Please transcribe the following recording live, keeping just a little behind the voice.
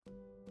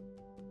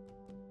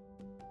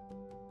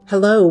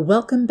Hello,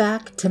 welcome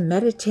back to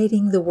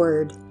Meditating the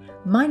Word.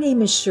 My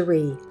name is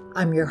Cherie.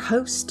 I'm your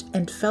host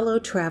and fellow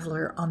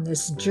traveler on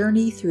this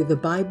journey through the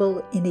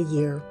Bible in a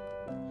year.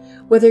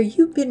 Whether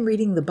you've been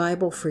reading the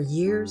Bible for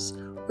years,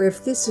 or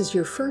if this is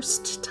your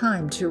first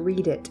time to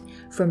read it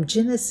from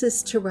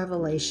Genesis to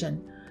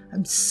Revelation,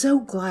 I'm so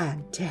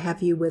glad to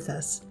have you with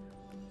us.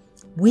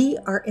 We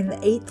are in the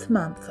 8th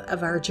month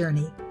of our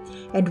journey,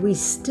 and we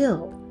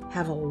still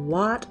have a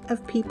lot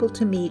of people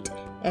to meet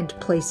and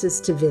places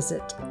to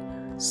visit.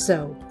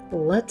 So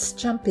let's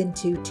jump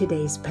into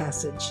today's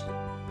passage.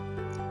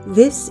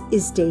 This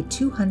is day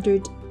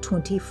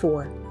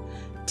 224.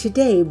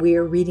 Today we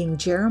are reading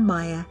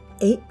Jeremiah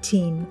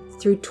 18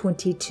 through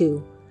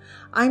 22.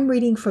 I'm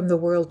reading from the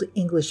World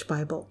English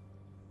Bible.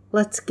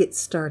 Let's get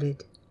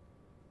started.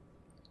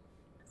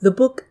 The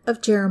book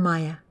of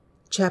Jeremiah,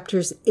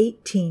 chapters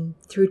 18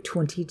 through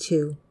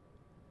 22.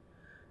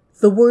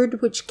 The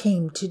word which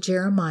came to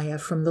Jeremiah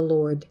from the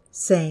Lord,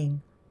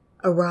 saying,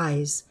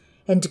 Arise,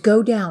 and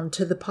go down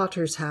to the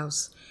potter's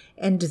house,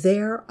 and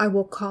there I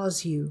will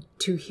cause you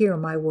to hear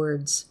my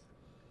words.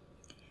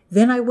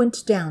 Then I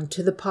went down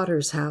to the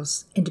potter's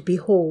house, and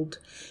behold,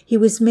 he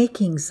was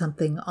making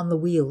something on the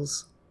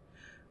wheels.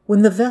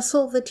 When the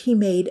vessel that he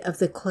made of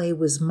the clay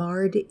was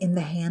marred in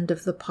the hand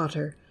of the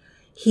potter,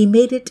 he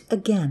made it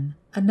again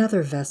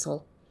another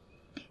vessel.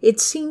 It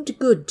seemed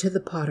good to the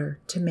potter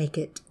to make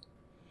it.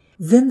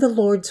 Then the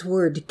Lord's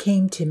word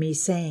came to me,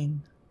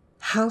 saying,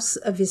 House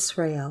of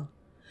Israel,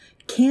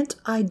 can't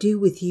I do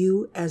with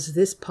you as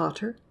this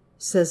potter,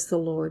 says the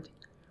Lord?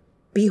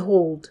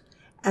 Behold,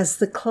 as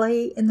the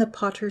clay in the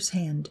potter's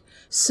hand,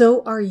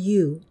 so are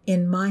you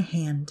in my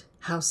hand,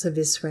 house of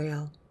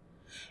Israel.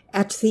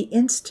 At the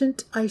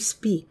instant I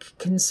speak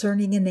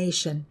concerning a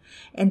nation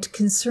and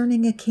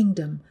concerning a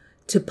kingdom,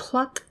 to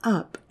pluck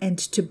up and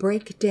to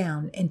break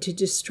down and to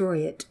destroy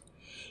it,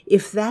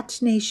 if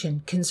that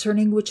nation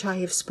concerning which I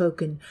have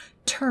spoken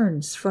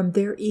turns from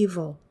their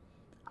evil,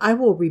 I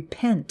will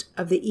repent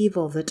of the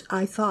evil that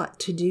I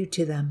thought to do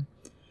to them.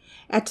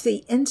 At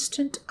the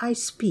instant I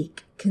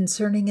speak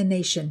concerning a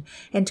nation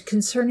and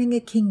concerning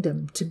a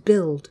kingdom to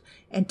build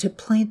and to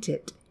plant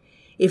it,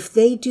 if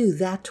they do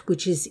that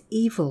which is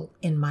evil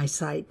in my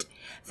sight,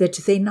 that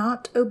they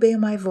not obey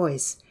my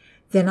voice,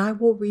 then I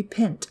will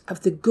repent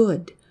of the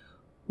good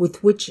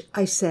with which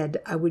I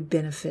said I would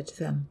benefit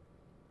them.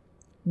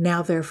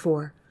 Now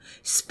therefore,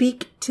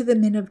 speak to the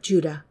men of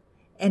Judah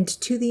and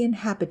to the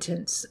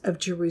inhabitants of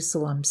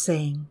Jerusalem,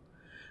 saying,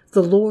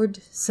 The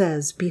Lord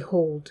says,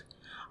 Behold,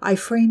 I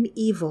frame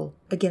evil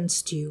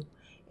against you,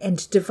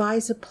 and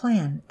devise a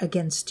plan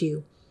against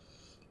you.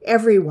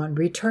 Everyone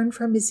return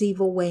from his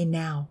evil way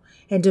now,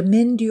 and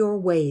amend your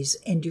ways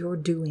and your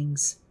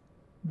doings.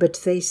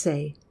 But they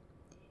say,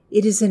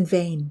 It is in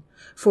vain,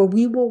 for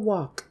we will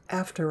walk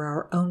after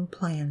our own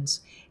plans,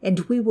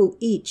 and we will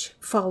each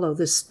follow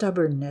the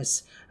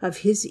stubbornness of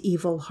his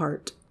evil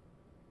heart.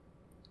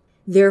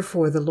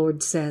 Therefore the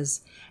Lord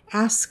says,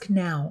 Ask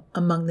now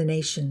among the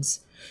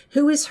nations,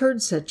 who has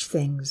heard such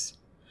things?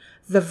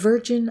 The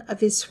Virgin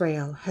of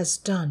Israel has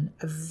done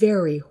a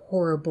very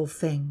horrible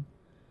thing.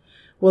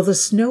 Will the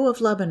snow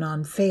of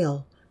Lebanon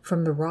fail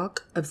from the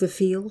rock of the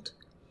field?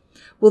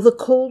 Will the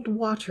cold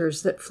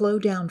waters that flow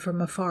down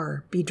from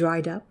afar be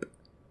dried up?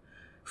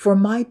 For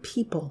my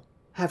people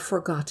have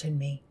forgotten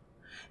me.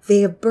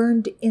 They have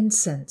burned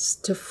incense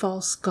to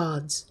false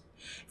gods.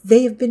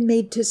 They have been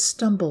made to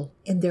stumble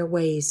in their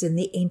ways in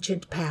the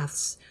ancient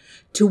paths,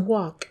 to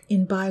walk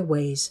in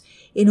byways,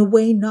 in a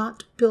way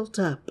not built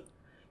up,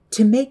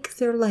 to make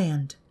their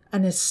land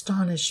an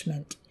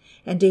astonishment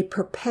and a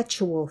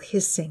perpetual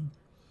hissing.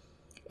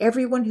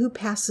 Everyone who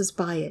passes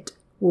by it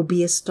will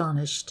be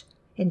astonished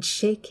and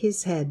shake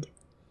his head.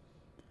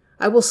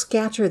 I will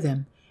scatter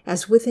them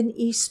as with an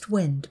east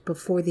wind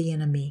before the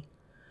enemy.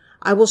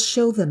 I will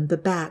show them the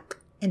back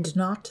and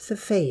not the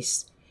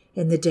face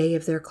in the day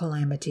of their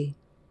calamity.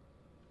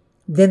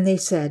 Then they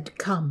said,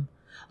 Come,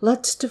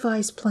 let's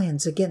devise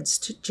plans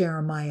against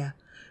Jeremiah,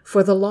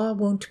 for the law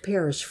won't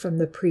perish from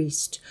the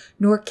priest,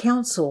 nor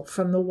counsel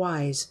from the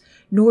wise,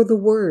 nor the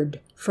word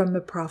from the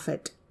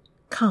prophet.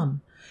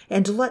 Come,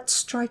 and let's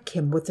strike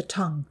him with the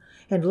tongue,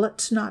 and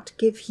let's not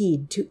give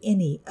heed to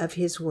any of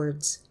his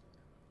words.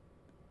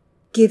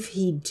 Give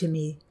heed to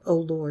me, O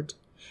Lord,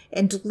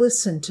 and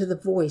listen to the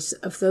voice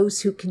of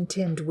those who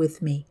contend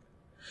with me.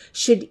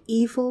 Should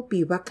evil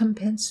be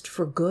recompensed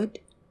for good?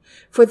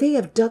 For they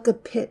have dug a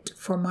pit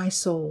for my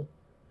soul.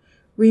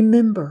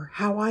 Remember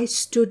how I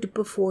stood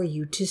before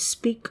you to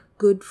speak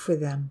good for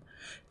them,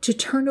 to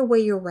turn away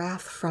your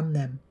wrath from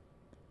them.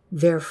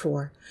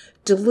 Therefore,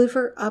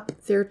 deliver up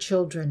their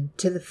children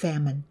to the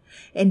famine,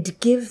 and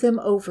give them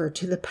over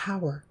to the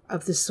power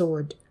of the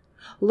sword.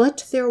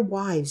 Let their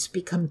wives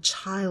become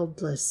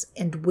childless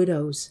and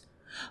widows.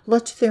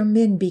 Let their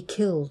men be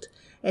killed,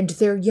 and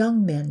their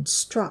young men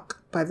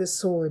struck by the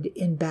sword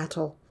in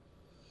battle.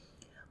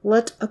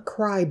 Let a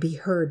cry be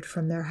heard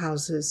from their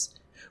houses,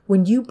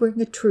 when you bring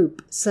a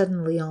troop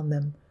suddenly on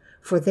them,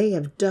 for they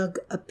have dug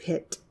a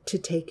pit to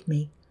take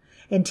me,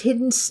 and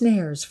hidden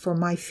snares for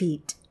my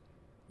feet.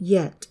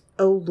 Yet,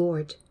 O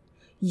Lord,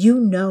 you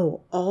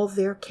know all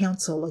their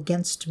counsel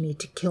against me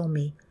to kill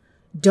me.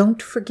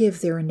 Don't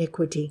forgive their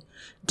iniquity.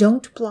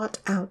 Don't blot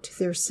out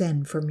their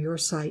sin from your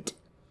sight.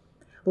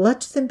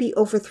 Let them be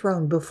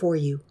overthrown before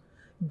you.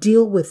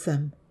 Deal with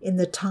them in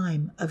the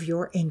time of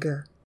your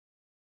anger.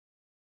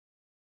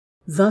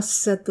 Thus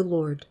said the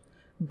Lord,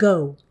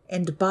 Go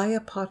and buy a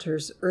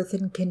potter's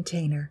earthen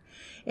container,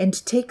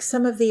 and take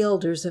some of the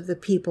elders of the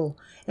people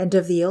and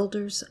of the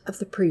elders of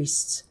the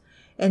priests,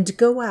 and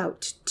go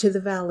out to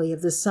the valley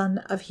of the son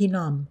of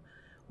Hinnom,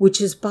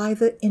 which is by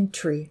the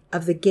entry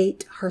of the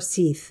gate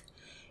Harseth,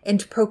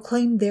 and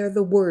proclaim there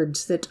the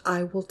words that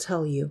I will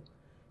tell you.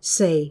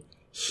 Say,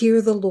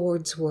 Hear the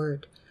Lord's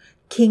word,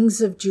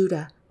 kings of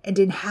Judah and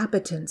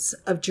inhabitants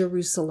of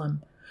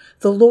Jerusalem.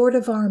 The Lord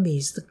of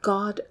armies, the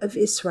God of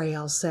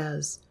Israel,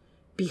 says,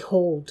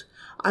 Behold,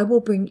 I will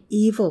bring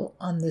evil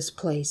on this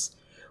place,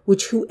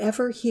 which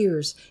whoever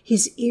hears,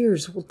 his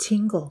ears will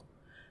tingle,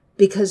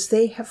 because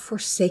they have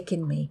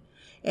forsaken me,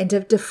 and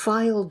have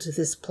defiled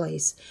this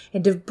place,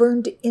 and have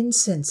burned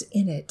incense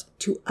in it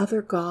to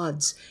other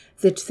gods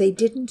that they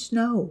didn't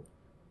know.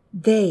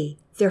 They,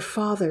 their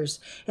fathers,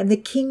 and the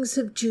kings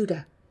of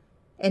Judah,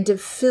 and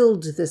have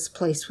filled this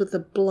place with the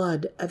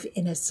blood of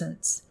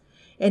innocents,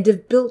 and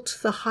have built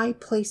the high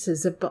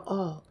places of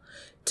Baal,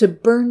 to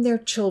burn their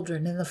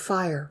children in the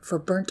fire for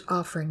burnt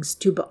offerings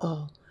to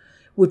Baal,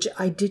 which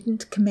I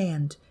didn't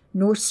command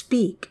nor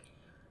speak,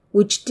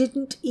 which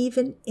didn't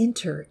even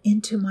enter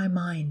into my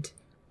mind.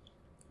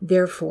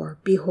 Therefore,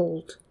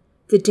 behold,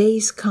 the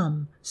days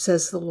come,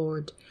 says the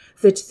Lord,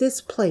 that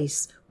this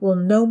place will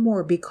no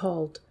more be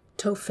called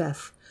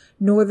Topheth,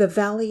 nor the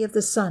valley of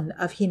the son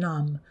of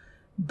Hinnom,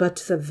 but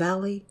the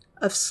valley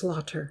of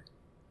slaughter.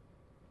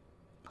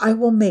 I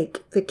will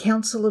make the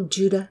counsel of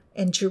Judah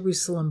and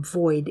Jerusalem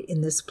void in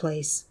this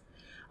place.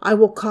 I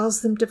will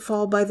cause them to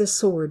fall by the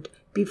sword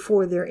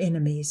before their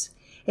enemies,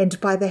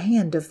 and by the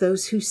hand of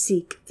those who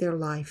seek their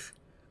life.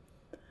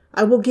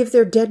 I will give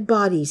their dead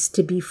bodies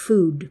to be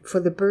food for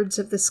the birds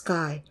of the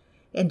sky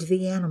and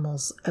the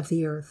animals of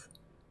the earth.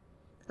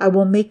 I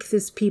will make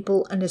this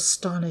people an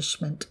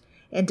astonishment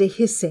and a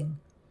hissing.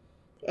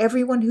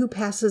 Everyone who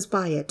passes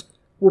by it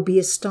will be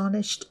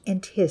astonished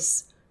and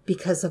hiss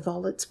because of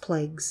all its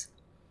plagues.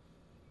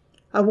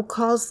 I will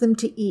cause them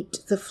to eat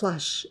the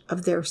flesh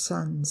of their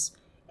sons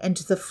and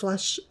the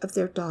flesh of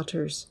their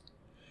daughters.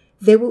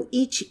 They will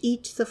each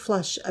eat the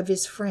flesh of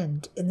his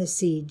friend in the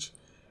siege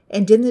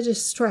and in the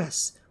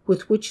distress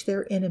with which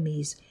their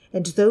enemies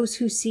and those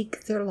who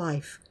seek their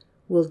life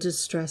will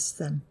distress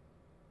them.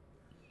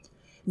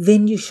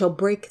 Then you shall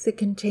break the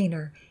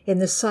container in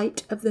the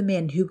sight of the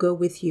men who go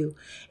with you,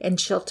 and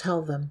shall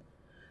tell them,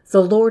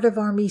 The Lord of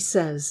armies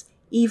says,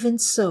 Even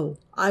so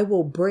I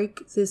will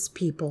break this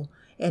people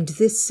and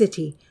this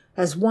city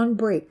as one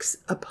breaks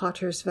a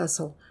potter's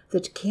vessel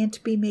that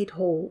can't be made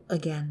whole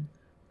again.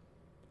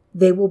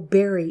 They will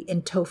bury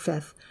in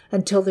Topheth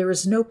until there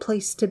is no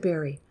place to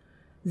bury.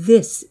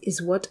 This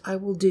is what I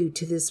will do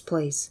to this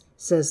place,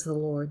 says the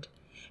Lord,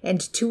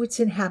 and to its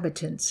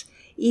inhabitants,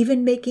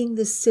 even making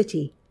this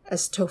city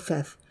as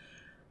Topheth,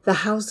 the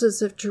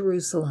houses of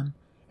Jerusalem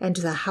and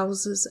the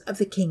houses of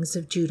the kings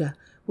of Judah,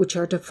 which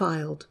are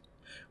defiled,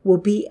 will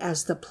be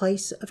as the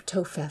place of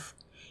Topheth,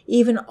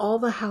 even all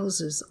the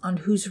houses on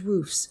whose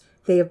roofs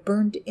they have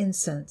burned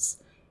incense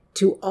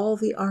to all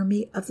the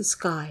army of the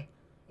sky,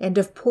 and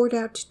have poured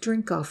out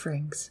drink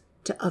offerings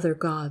to other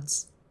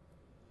gods.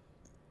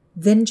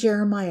 Then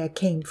Jeremiah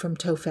came from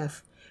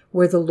Topheth,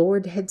 where the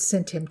Lord had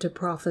sent him to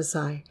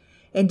prophesy,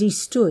 and he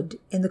stood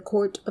in the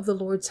court of the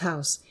Lord's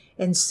house,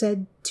 and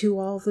said to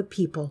all the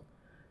people,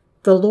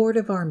 The Lord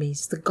of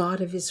armies, the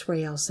God of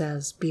Israel,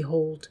 says,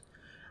 Behold,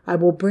 I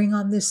will bring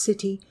on this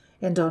city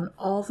and on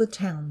all the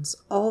towns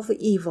all the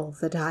evil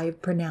that I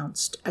have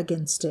pronounced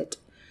against it,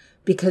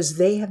 because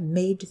they have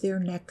made their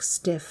necks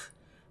stiff,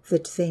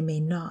 that they may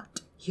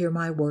not hear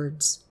my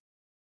words.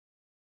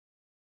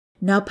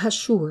 Now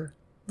Pashur,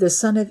 the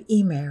son of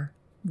Immer,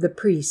 the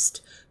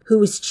priest, who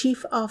was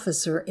chief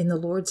officer in the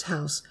Lord's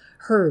house,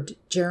 heard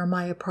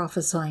Jeremiah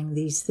prophesying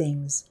these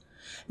things.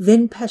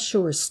 Then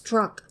Pashur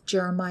struck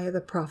Jeremiah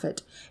the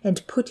prophet,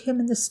 and put him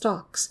in the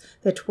stocks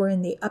that were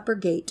in the upper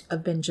gate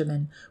of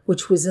Benjamin,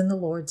 which was in the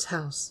Lord's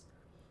house.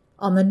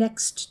 On the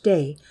next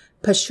day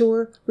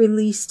Pashur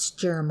released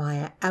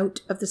Jeremiah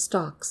out of the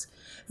stocks.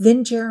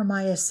 Then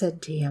Jeremiah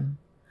said to him,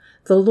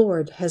 The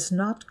Lord has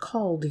not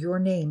called your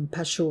name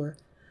Pashur,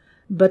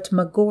 but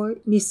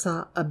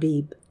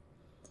Magor-Missah-Abib.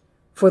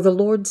 For the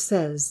Lord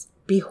says,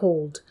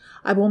 Behold,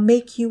 I will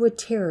make you a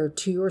terror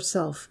to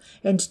yourself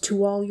and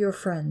to all your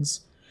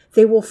friends.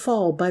 They will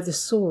fall by the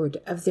sword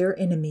of their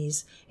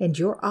enemies, and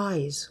your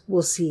eyes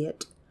will see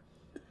it.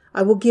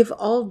 I will give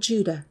all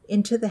Judah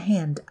into the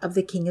hand of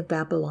the king of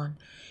Babylon,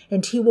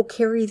 and he will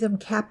carry them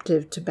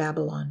captive to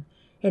Babylon,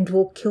 and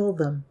will kill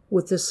them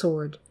with the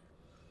sword.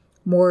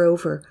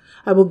 Moreover,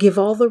 I will give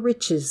all the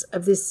riches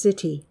of this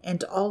city,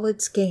 and all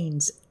its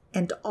gains,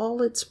 and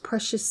all its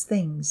precious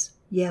things.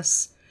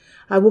 Yes,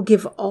 I will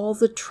give all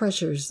the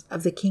treasures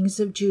of the kings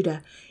of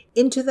Judah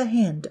into the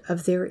hand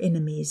of their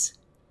enemies.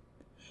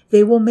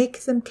 They will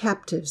make them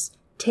captives,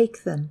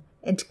 take them,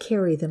 and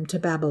carry them to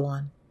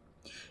Babylon.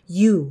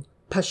 You,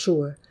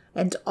 Pashur,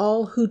 and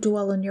all who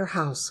dwell in your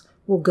house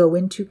will go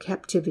into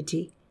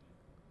captivity.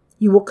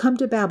 You will come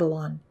to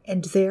Babylon,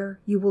 and there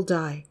you will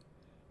die,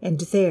 and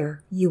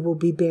there you will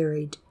be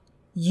buried,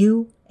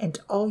 you and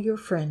all your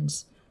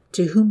friends,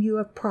 to whom you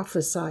have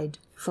prophesied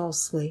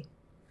falsely.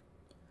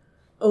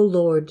 O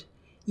Lord,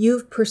 you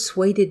have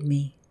persuaded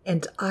me,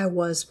 and I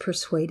was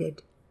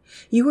persuaded.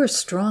 You are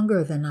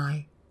stronger than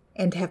I,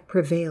 and have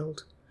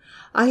prevailed.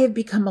 I have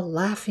become a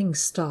laughing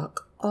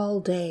stock all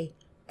day.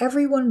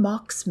 Everyone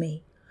mocks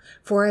me.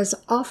 For as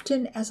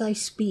often as I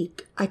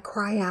speak, I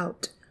cry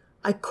out.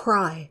 I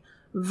cry,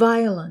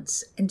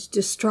 violence and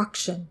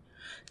destruction,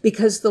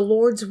 because the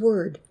Lord's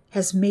word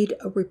has made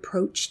a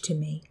reproach to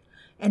me,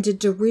 and a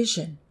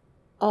derision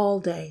all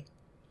day.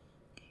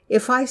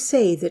 If I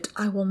say that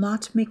I will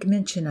not make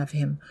mention of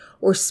him,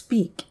 or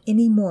speak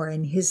any more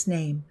in his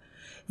name,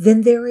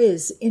 then there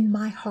is in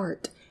my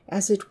heart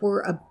as it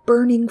were a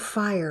burning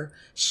fire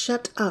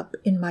shut up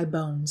in my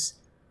bones.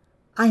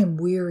 I am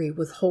weary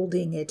with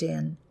holding it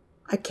in.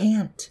 I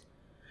can't.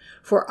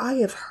 For I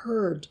have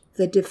heard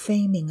the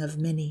defaming of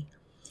many,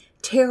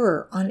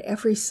 terror on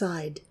every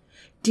side.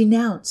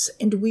 Denounce,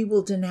 and we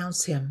will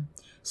denounce him,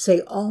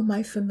 say all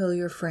my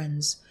familiar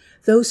friends,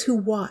 those who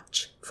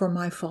watch for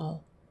my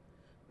fall.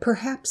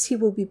 Perhaps he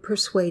will be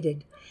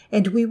persuaded,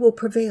 and we will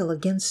prevail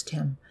against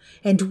him,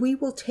 and we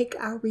will take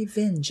our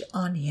revenge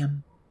on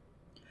him.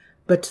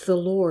 But the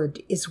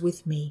Lord is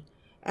with me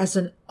as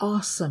an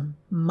awesome,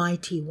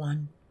 mighty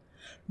one.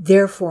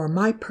 Therefore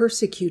my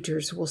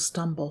persecutors will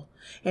stumble,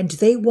 and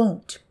they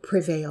won't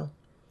prevail.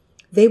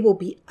 They will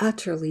be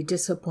utterly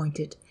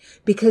disappointed,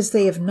 because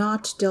they have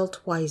not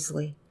dealt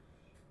wisely,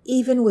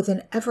 even with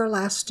an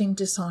everlasting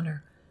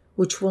dishonor,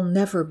 which will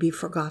never be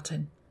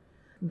forgotten.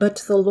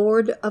 But the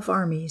Lord of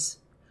armies,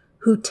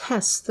 who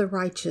tests the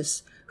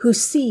righteous, who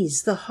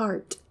sees the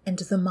heart and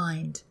the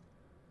mind,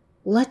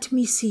 let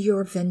me see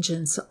your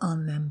vengeance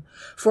on them,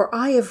 for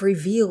I have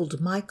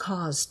revealed my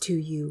cause to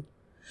you.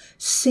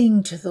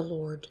 Sing to the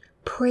Lord,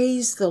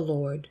 praise the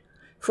Lord,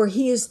 for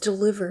he has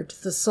delivered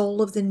the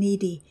soul of the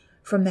needy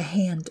from the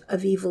hand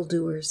of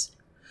evildoers.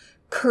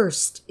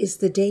 Cursed is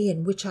the day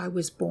in which I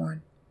was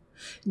born.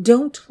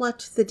 Don't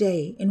let the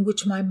day in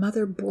which my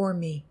mother bore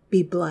me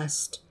be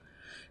blessed.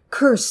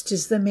 Cursed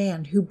is the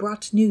man who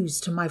brought news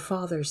to my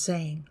father,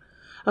 saying,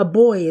 a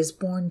boy is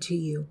born to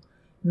you,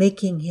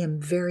 making him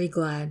very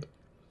glad.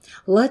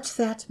 Let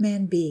that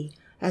man be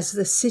as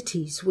the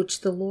cities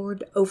which the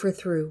Lord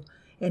overthrew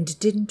and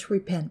didn't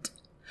repent.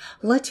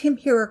 Let him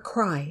hear a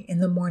cry in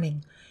the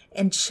morning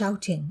and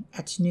shouting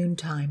at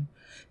noontime,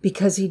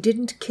 because he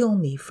didn't kill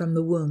me from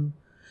the womb.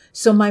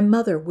 So my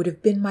mother would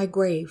have been my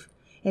grave,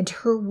 and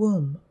her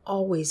womb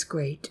always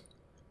great.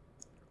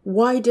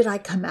 Why did I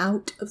come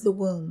out of the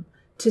womb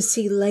to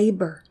see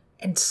labor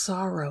and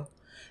sorrow,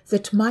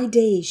 that my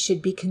days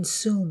should be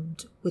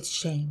consumed with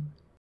shame?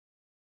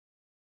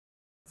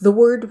 The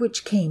word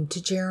which came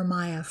to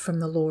Jeremiah from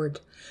the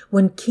Lord,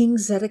 when King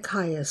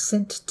Zedekiah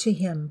sent to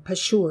him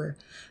Pashur,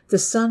 the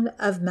son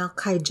of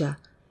Malchijah,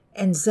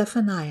 and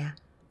Zephaniah,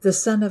 the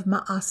son of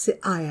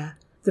Maaseiah,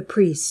 the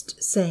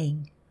priest,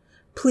 saying,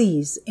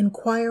 Please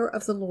inquire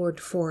of the Lord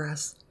for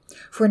us,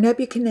 for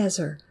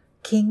Nebuchadnezzar,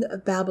 king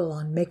of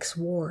Babylon, makes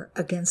war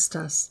against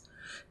us.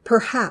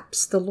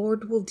 Perhaps the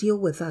Lord will deal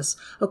with us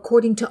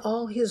according to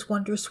all his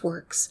wondrous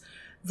works,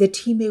 that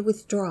he may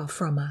withdraw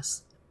from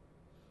us.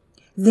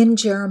 Then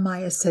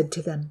Jeremiah said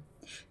to them,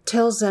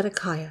 Tell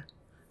Zedekiah,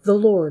 the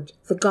Lord,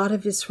 the God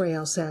of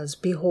Israel, says,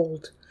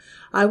 Behold,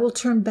 I will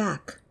turn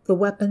back the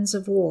weapons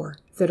of war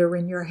that are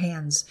in your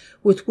hands,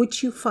 with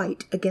which you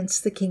fight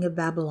against the king of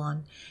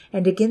Babylon,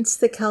 and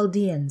against the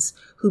Chaldeans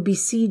who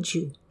besiege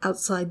you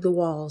outside the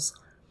walls.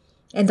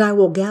 And I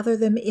will gather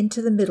them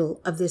into the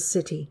middle of this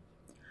city.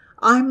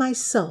 I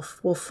myself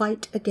will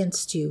fight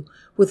against you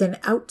with an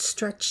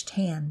outstretched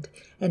hand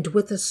and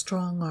with a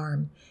strong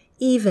arm,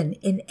 even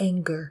in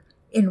anger,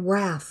 in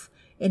wrath,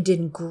 and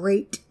in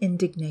great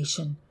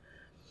indignation.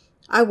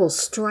 I will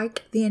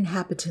strike the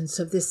inhabitants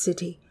of this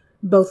city,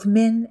 both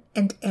men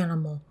and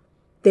animal.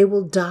 They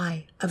will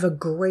die of a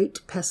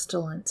great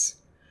pestilence.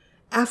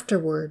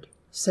 Afterward,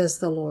 says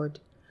the Lord,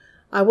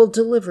 I will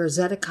deliver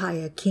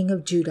Zedekiah, king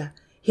of Judah,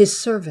 his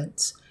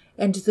servants,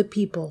 and the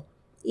people,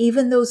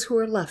 even those who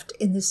are left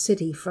in the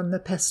city, from the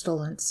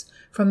pestilence,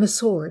 from the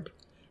sword,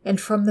 and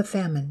from the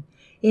famine,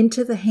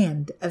 into the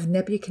hand of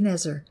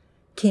Nebuchadnezzar,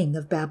 king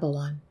of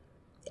Babylon,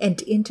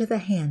 and into the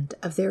hand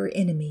of their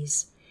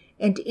enemies,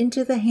 and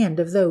into the hand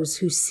of those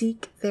who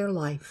seek their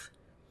life.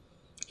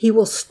 He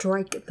will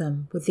strike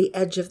them with the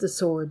edge of the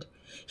sword.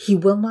 He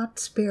will not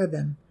spare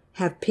them,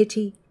 have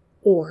pity,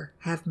 or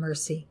have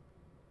mercy.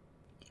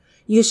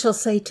 You shall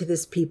say to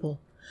this people,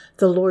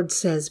 The Lord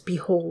says,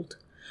 Behold,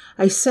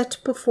 I set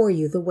before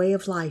you the way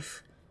of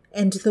life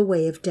and the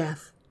way of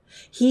death.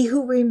 He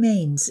who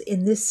remains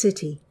in this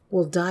city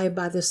will die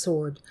by the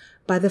sword,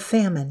 by the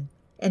famine,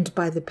 and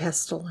by the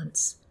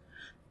pestilence.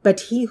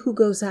 But he who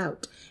goes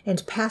out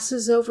and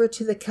passes over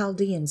to the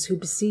Chaldeans who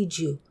besiege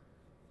you,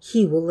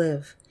 he will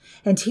live,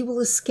 and he will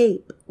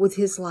escape with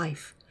his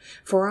life.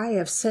 For I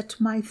have set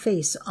my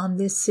face on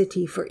this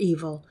city for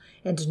evil,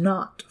 and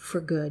not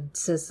for good,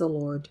 says the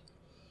Lord.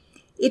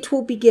 It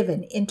will be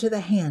given into the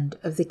hand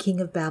of the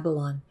king of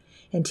Babylon,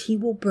 and he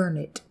will burn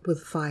it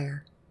with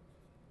fire.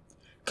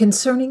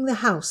 Concerning the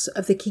house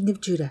of the king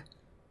of Judah,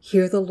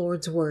 hear the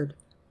Lord's word.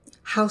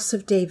 House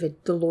of David,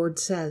 the Lord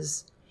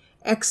says,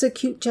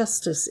 execute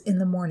justice in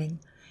the morning,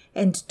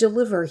 and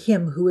deliver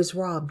him who is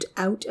robbed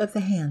out of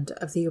the hand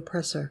of the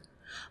oppressor,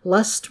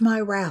 lest my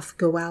wrath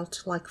go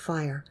out like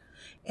fire,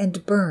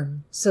 and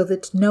burn so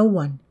that no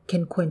one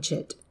can quench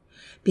it,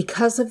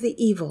 because of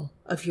the evil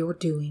of your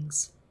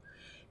doings.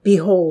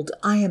 Behold,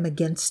 I am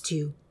against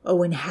you,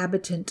 O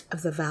inhabitant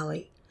of the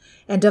valley,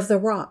 and of the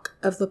rock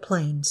of the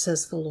plain,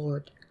 says the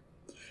Lord.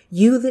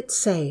 You that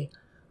say,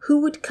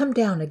 who would come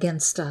down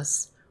against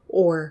us,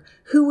 or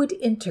who would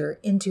enter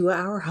into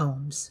our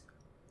homes?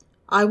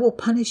 I will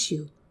punish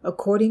you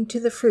according to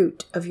the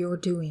fruit of your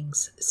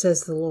doings,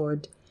 says the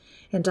Lord,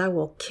 and I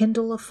will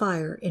kindle a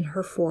fire in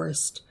her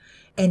forest,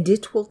 and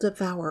it will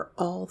devour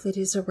all that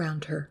is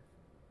around her.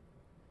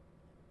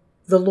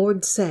 The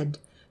Lord said,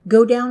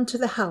 go down to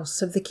the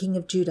house of the king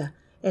of Judah,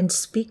 and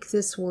speak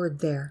this word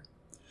there.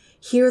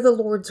 Hear the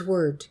Lord's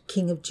word,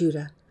 King of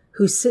Judah,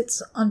 who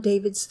sits on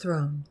David's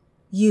throne.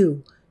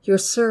 You, your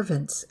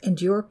servants,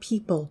 and your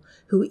people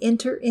who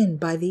enter in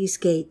by these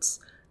gates,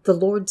 the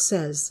Lord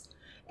says,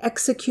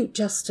 execute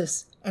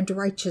justice and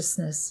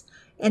righteousness,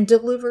 and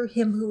deliver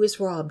him who is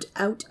robbed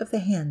out of the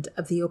hand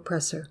of the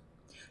oppressor.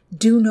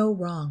 Do no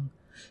wrong.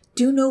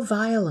 Do no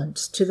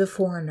violence to the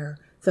foreigner,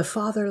 the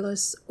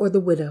fatherless, or the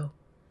widow.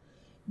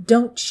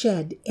 Don't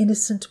shed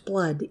innocent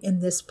blood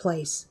in this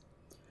place.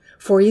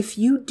 For if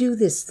you do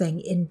this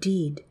thing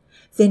indeed,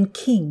 then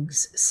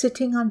kings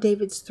sitting on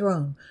David's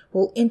throne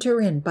will enter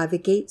in by the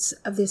gates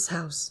of this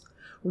house,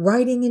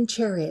 riding in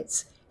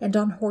chariots and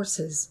on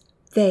horses,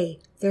 they,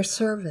 their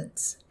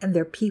servants, and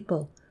their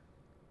people.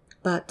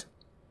 But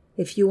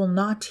if you will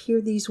not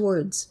hear these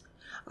words,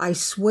 I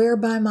swear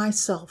by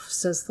myself,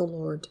 says the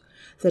Lord,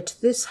 that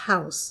this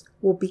house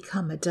will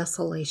become a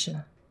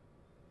desolation.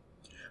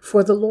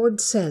 For the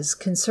Lord says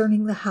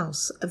concerning the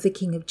house of the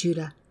king of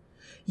Judah,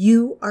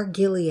 you are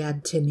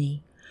Gilead to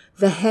me,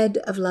 the head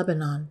of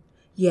Lebanon,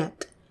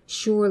 yet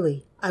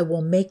surely I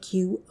will make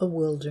you a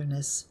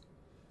wilderness.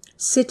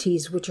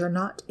 Cities which are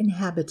not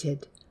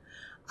inhabited.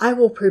 I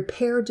will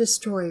prepare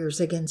destroyers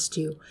against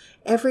you,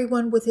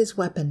 everyone with his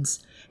weapons,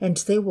 and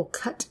they will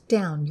cut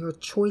down your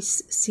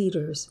choice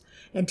cedars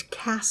and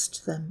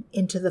cast them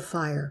into the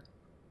fire.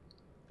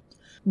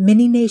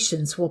 Many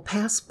nations will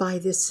pass by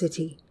this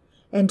city,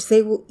 and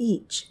they will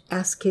each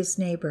ask his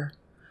neighbor,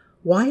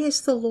 why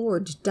has the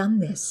Lord done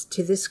this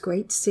to this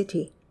great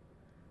city?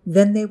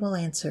 Then they will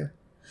answer,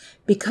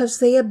 because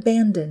they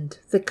abandoned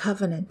the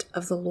covenant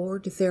of the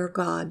Lord their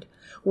God,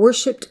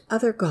 worshipped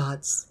other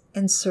gods,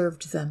 and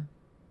served them.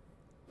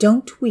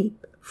 Don't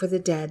weep for the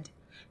dead,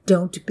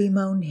 don't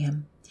bemoan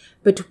him,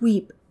 but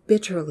weep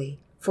bitterly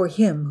for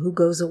him who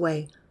goes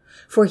away,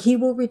 for he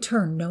will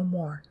return no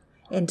more,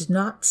 and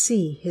not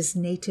see his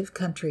native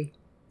country.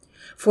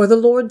 For the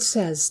Lord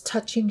says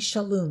touching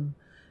Shallum,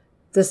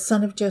 the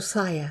son of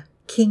Josiah,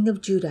 king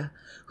of Judah,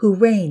 who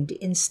reigned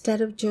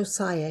instead of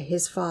Josiah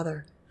his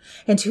father,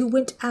 and who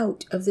went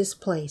out of this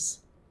place,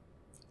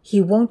 he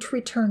won't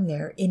return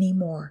there any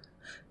more,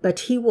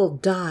 but he will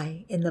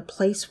die in the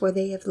place where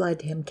they have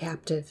led him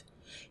captive.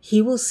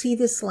 He will see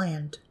this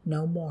land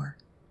no more.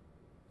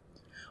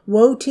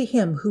 Woe to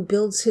him who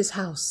builds his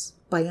house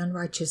by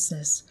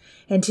unrighteousness,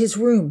 and his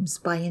rooms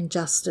by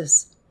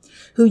injustice,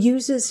 who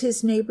uses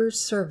his neighbor's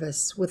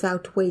service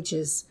without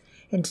wages,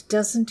 and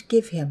doesn't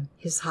give him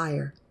his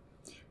hire,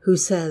 who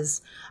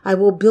says, I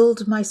will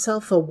build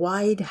myself a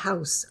wide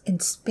house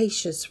and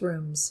spacious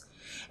rooms,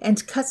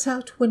 and cuts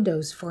out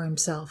windows for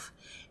himself,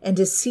 and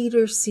a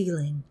cedar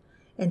ceiling,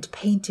 and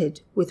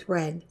painted with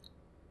red.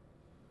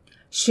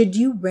 Should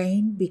you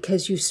reign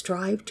because you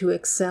strive to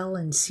excel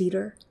in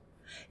cedar?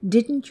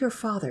 Didn't your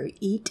father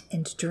eat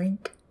and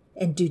drink,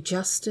 and do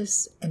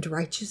justice and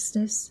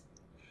righteousness?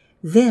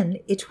 Then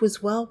it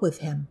was well with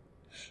him.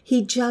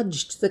 He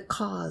judged the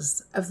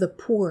cause of the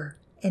poor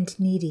and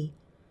needy.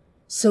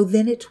 So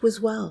then it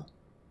was well.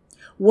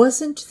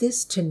 Wasn't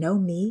this to know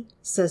me,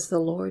 says the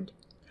Lord?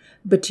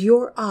 But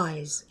your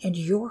eyes and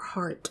your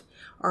heart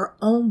are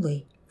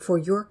only for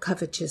your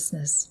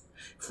covetousness,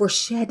 for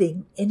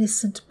shedding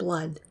innocent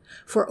blood,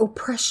 for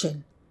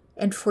oppression,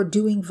 and for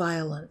doing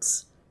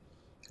violence.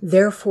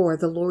 Therefore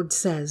the Lord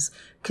says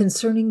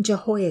concerning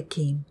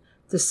Jehoiakim,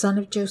 the son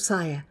of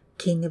Josiah,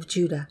 king of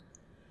Judah,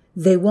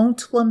 they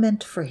won't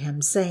lament for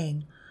him,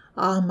 saying,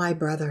 Ah, my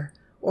brother,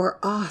 or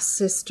Ah,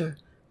 sister.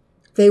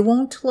 They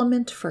won't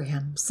lament for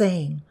him,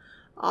 saying,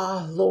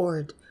 Ah,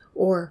 Lord,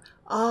 or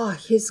Ah,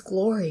 his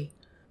glory.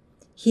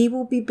 He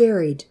will be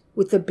buried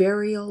with the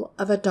burial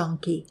of a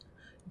donkey,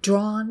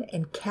 drawn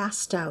and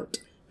cast out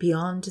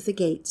beyond the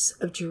gates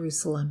of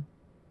Jerusalem.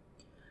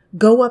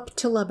 Go up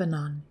to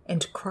Lebanon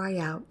and cry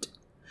out.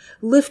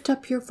 Lift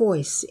up your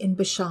voice in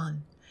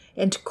Bashan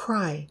and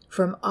cry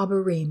from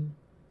Abarim.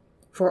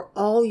 For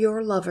all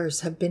your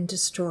lovers have been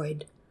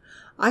destroyed.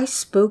 I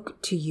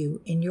spoke to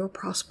you in your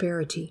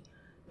prosperity,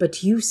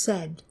 but you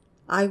said,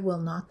 I will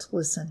not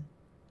listen.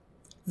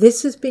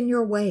 This has been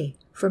your way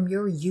from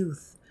your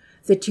youth,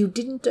 that you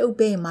didn't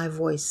obey my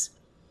voice.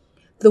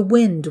 The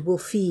wind will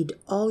feed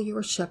all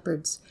your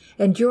shepherds,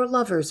 and your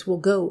lovers will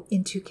go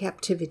into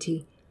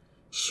captivity.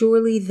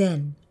 Surely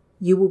then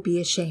you will be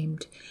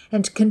ashamed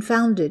and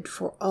confounded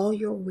for all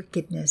your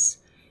wickedness.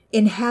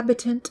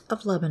 Inhabitant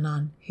of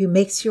Lebanon, who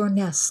makes your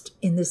nest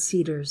in the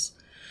cedars,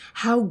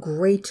 how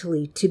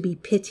greatly to be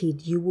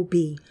pitied you will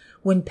be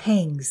when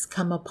pangs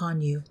come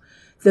upon you,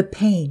 the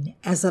pain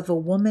as of a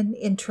woman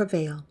in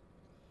travail.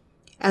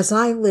 As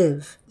I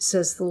live,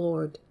 says the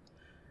Lord,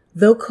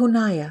 though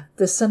Coniah,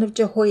 the son of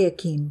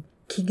Jehoiakim,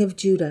 king of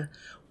Judah,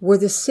 were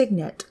the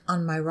signet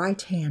on my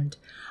right hand,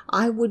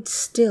 I would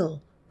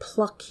still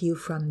pluck you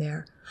from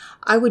there.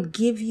 I would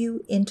give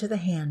you into the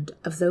hand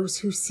of those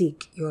who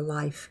seek your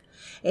life,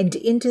 and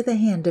into the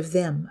hand of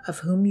them of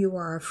whom you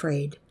are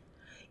afraid,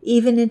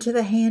 even into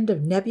the hand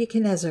of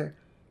Nebuchadnezzar,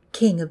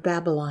 king of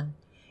Babylon,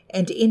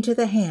 and into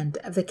the hand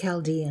of the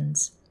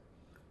Chaldeans.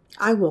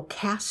 I will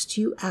cast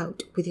you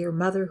out with your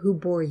mother who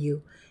bore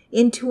you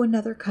into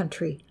another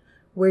country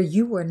where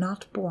you were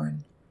not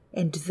born,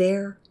 and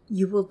there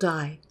you will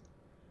die.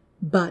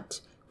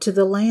 But to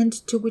the land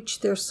to which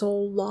their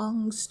soul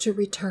longs to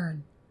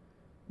return,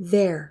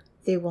 there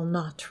they will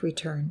not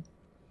return.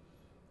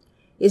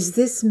 Is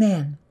this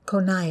man,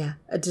 Coniah,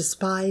 a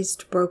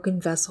despised,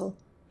 broken vessel?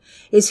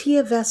 Is he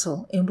a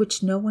vessel in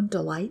which no one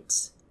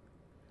delights?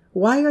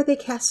 Why are they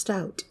cast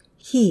out,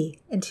 he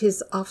and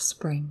his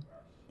offspring,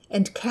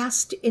 and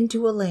cast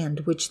into a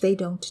land which they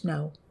don't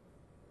know?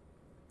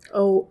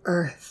 O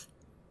earth,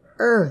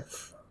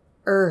 earth,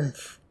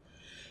 earth,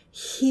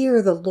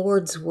 hear the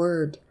Lord's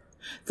word.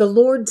 The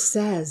Lord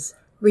says,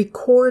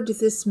 record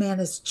this man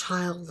as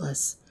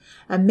childless,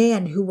 a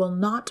man who will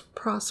not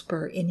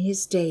prosper in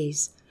his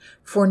days,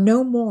 for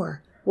no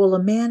more will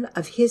a man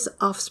of his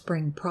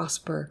offspring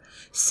prosper,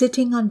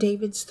 sitting on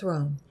David's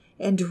throne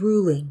and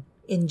ruling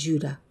in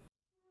Judah.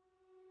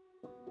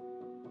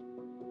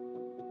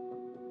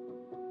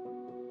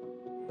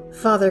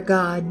 Father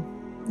God,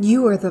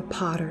 you are the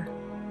potter,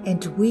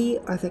 and we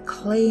are the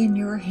clay in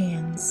your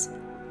hands.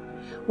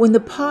 When the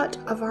pot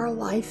of our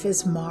life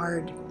is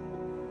marred,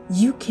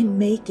 you can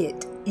make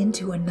it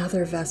into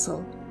another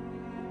vessel.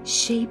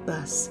 Shape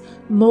us,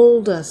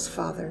 mold us,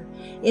 Father,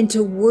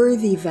 into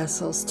worthy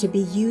vessels to be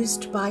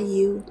used by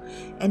you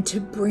and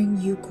to bring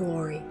you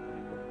glory.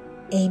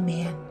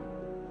 Amen.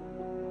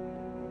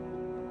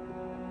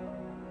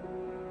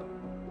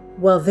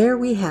 Well, there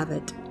we have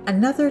it,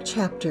 another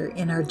chapter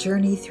in our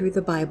journey through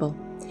the Bible.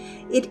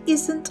 It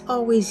isn't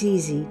always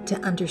easy to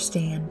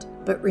understand,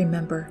 but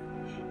remember,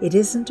 it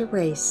isn't a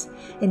race,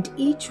 and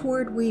each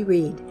word we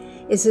read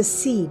is a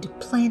seed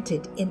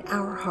planted in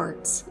our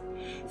hearts.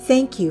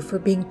 Thank you for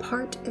being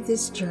part of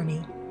this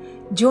journey.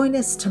 Join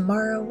us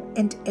tomorrow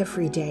and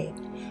every day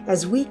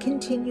as we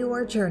continue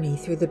our journey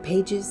through the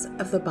pages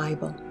of the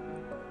Bible.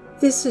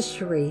 This is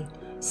Cherie,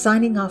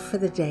 signing off for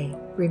the day.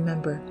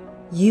 Remember,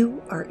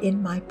 you are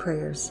in my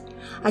prayers.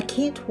 I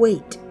can't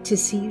wait to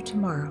see you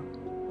tomorrow.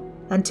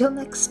 Until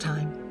next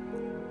time,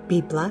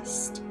 be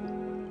blessed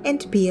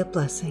and be a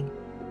blessing.